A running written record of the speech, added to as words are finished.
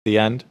The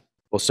end.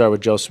 We'll start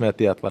with Joe Smith,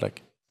 The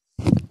Athletic.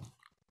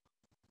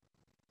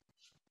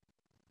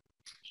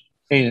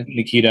 Hey,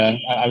 Nikita.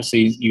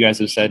 Obviously, you guys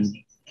have said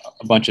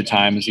a bunch of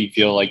times you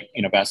feel like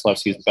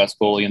Vasilevsky is the best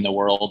goalie in the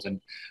world,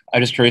 and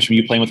I'm just curious from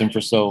you playing with him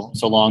for so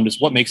long,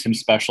 just what makes him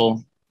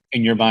special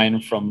in your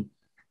mind from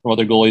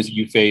other goalies that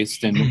you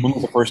faced, and when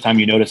was the first time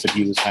you noticed that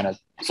he was kind of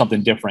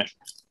something different?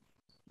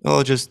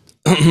 Well, just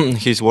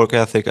his work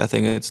ethic. I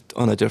think it's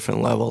on a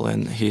different level,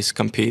 and his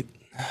compete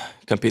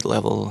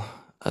level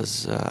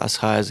as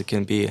high as it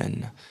can be.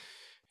 And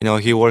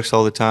he works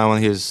all the time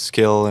on his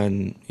skill,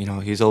 and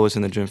he's always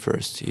in the gym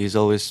first. He's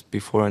always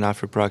before and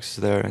after practice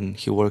there, and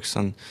he works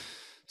on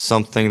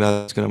something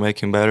that's gonna make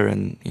him better,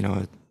 and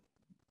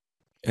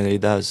and he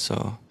does.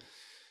 So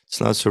it's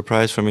not a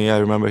surprise for me. I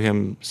remember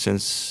him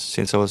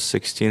since I was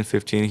 16,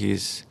 15.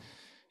 He's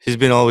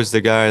been always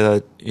the guy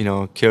that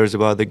cares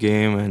about the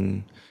game,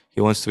 and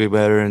he wants to be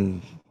better,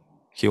 and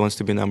he wants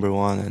to be number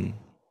one, and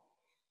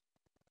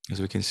as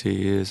we can see,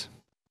 he is.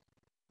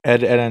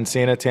 Ed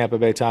Encina, Tampa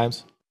Bay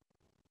Times.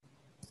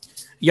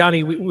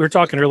 Yanni, we were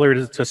talking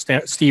earlier to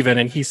Steven,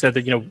 and he said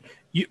that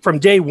from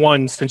day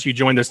one since you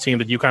joined this team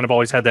that you kind of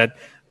always had that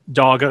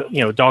dog on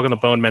the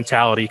bone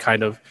mentality.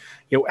 Kind of,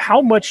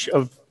 how much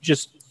of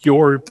just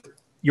your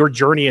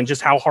journey and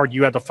just how hard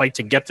you had to fight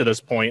to get to this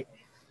point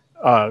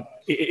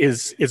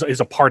is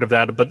a part of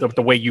that, but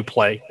the way you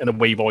play and the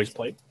way you've always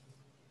played.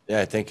 Yeah,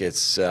 I think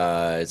it's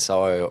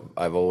how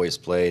I've always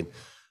played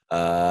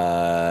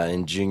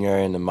in junior,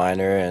 in the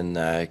minor,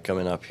 and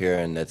coming up here,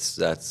 and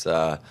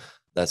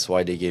that's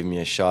why they gave me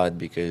a shot,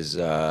 because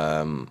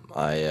I'm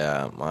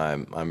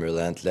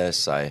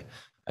relentless. I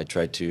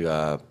try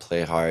to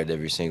play hard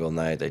every single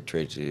night. I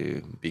try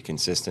to be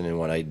consistent in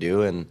what I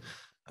do, and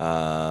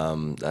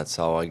that's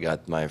how I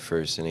got my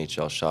first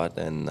NHL shot.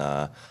 And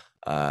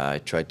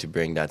I tried to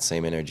bring that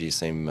same energy,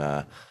 same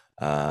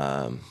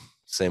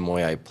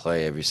way I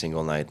play every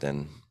single night.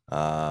 And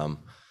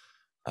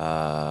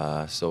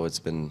so it's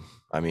been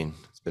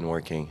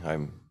working.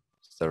 I'm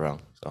still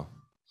around. So.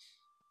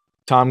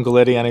 Tom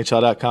Galletti,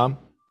 NHL.com.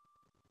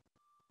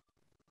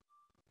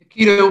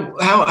 Nikita,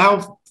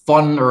 how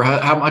fun or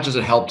how much does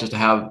it help just to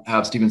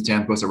have Steven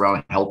Stamkos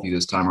around healthy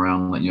this time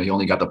around? He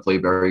only got to play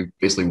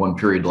basically one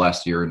period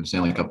last year in the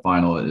Stanley Cup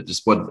final.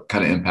 Just what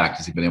kind of impact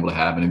has he been able to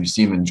have, and have you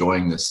seen him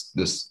enjoying this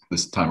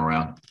time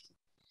around?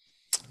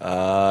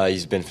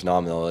 He's been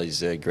phenomenal.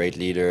 He's a great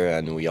leader,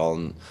 and we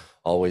all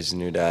always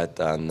knew that.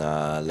 And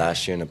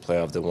last year in the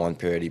playoff, the one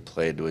period he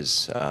played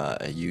was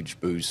a huge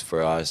boost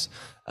for us.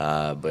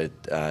 But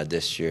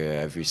this year,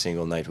 every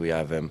single night we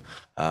have him,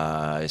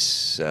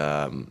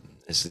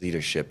 his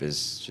leadership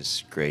is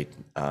just great,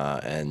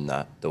 and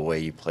the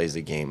way he plays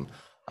the game,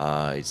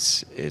 it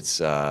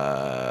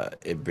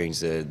brings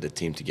the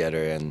team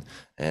together,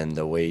 and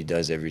the way he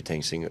does every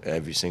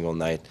single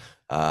night,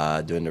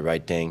 doing the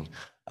right thing,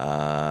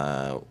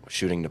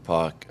 shooting the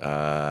puck,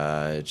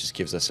 it just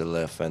gives us a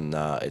lift, and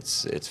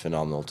it's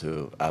phenomenal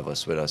to have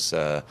us with us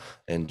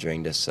and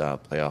during this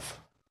playoff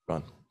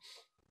run.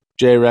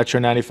 Jay Retro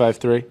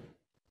 95.3.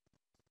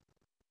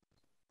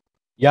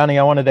 Yanni,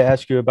 I wanted to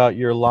ask you about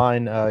your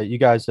line. You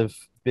guys have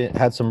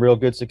had some real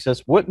good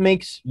success. What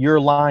makes your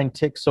line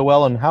tick so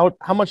well, and how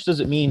much does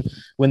it mean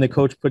when the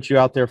coach puts you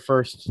out there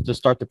first to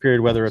start the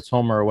period, whether it's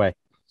home or away?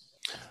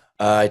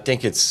 I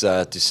think it's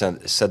to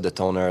set the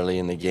tone early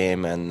in the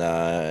game, and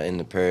in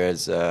the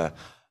periods,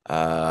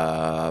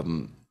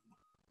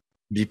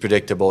 be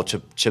predictable,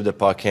 chip the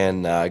puck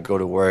in, go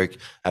to work,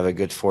 have a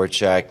good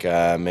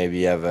forecheck,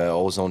 maybe have a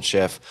ozone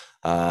shift.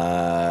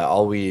 We're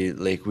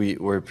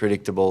a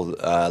predictable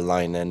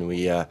line, and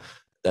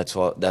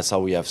that's how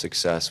we have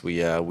success.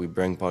 We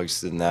bring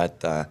pucks to the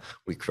net,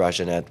 we crush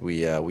a net,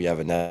 we have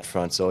a net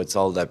front, so it's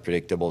all that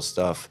predictable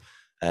stuff.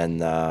 And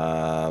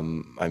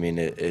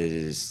it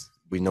is.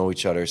 We know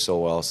each other so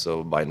well,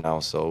 so by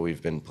now, so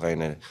we've been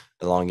playing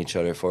along each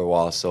other for a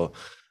while, so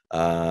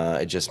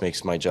it just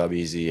makes my job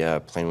easy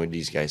playing with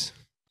these guys.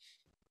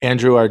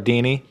 Andrew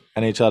Ardini,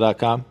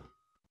 NHL.com.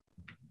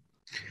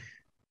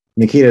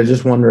 Nikita,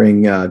 just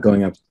wondering,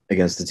 going up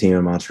against the team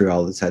in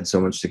Montreal that's had so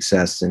much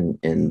success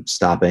in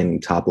stopping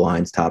top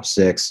lines, top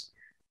six,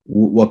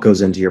 what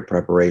goes into your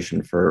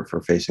preparation for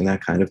facing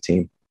that kind of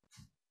team?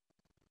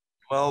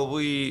 Well,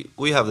 we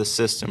have the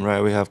system,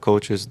 right? We have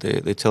coaches.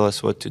 They tell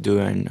us what to do,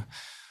 and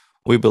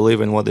we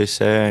believe in what they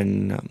say.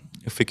 And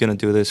if we're gonna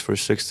do this for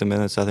 60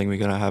 minutes, I think we're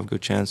gonna have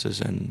good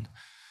chances. And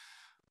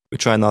we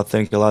try not to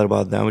think a lot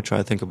about them. We try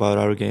to think about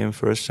our game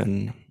first.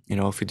 And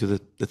if we do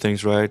the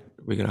things right,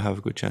 we're gonna have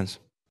a good chance.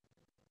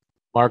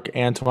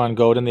 Marc-Antoine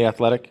Gaudin, The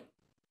Athletic.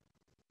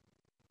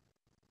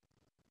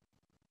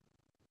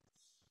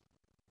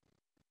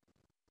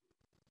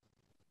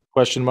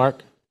 Question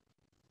mark?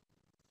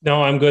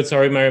 No, I'm good.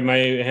 Sorry, my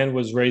hand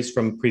was raised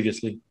from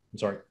previously. I'm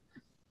sorry.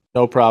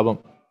 No problem.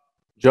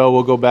 Joe,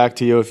 we'll go back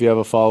to you if you have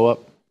a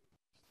follow-up.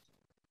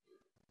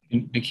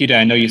 Nikita,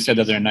 I know you said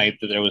the other night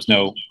that there was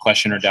no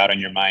question or doubt in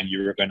your mind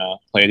you were going to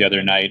play the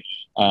other night.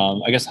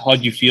 I guess how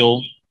did you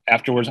feel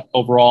afterwards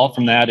overall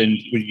from that? And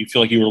would you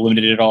feel like you were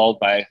limited at all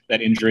by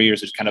that injury, or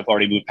is it kind of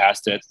already moved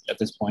past it at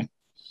this point?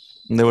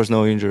 There was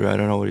no injury. I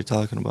don't know what you're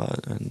talking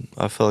about. And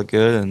I felt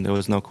good, and there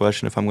was no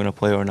question if I'm going to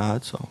play or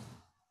not. So,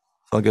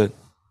 felt good.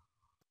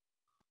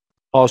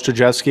 Paul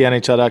Strajewski,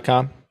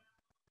 NHL.com.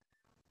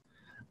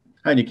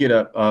 Hi,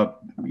 Nikita.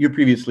 You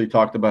previously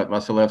talked about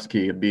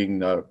Vasilevsky being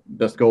the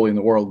best goalie in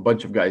the world. A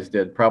bunch of guys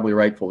did, probably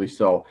rightfully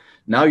so.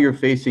 Now you're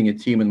facing a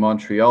team in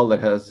Montreal that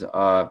has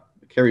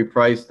Carey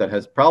Price that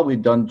has probably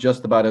done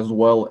just about as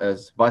well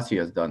as Vasi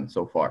has done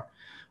so far.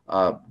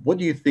 What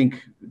do you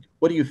think?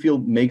 What do you feel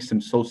makes him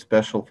so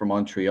special for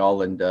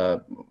Montreal, and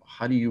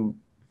how do you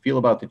feel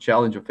about the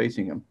challenge of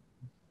facing him,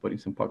 putting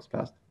some pucks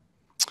past?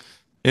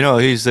 You know,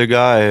 he's the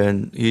guy,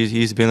 and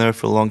he's been there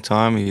for a long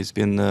time. He's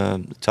been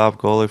the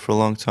top goalie for a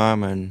long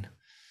time, and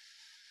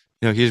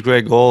you know, he's a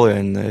great goalie,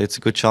 and it's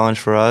a good challenge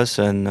for us.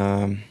 And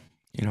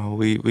you know,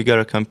 we got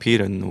to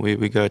compete, and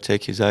we got to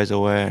take his eyes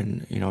away,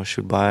 and you know,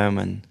 shoot by him,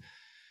 and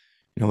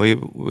you know,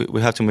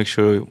 we have to make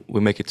sure we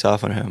make it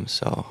tough on him.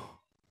 So,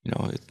 you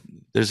know,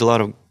 there's a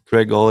lot of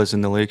great goalies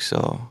in the league,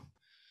 so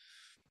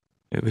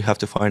we have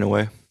to find a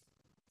way.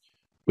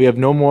 We have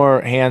no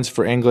more hands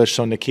for English,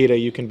 so Nikita,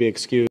 you can be excused.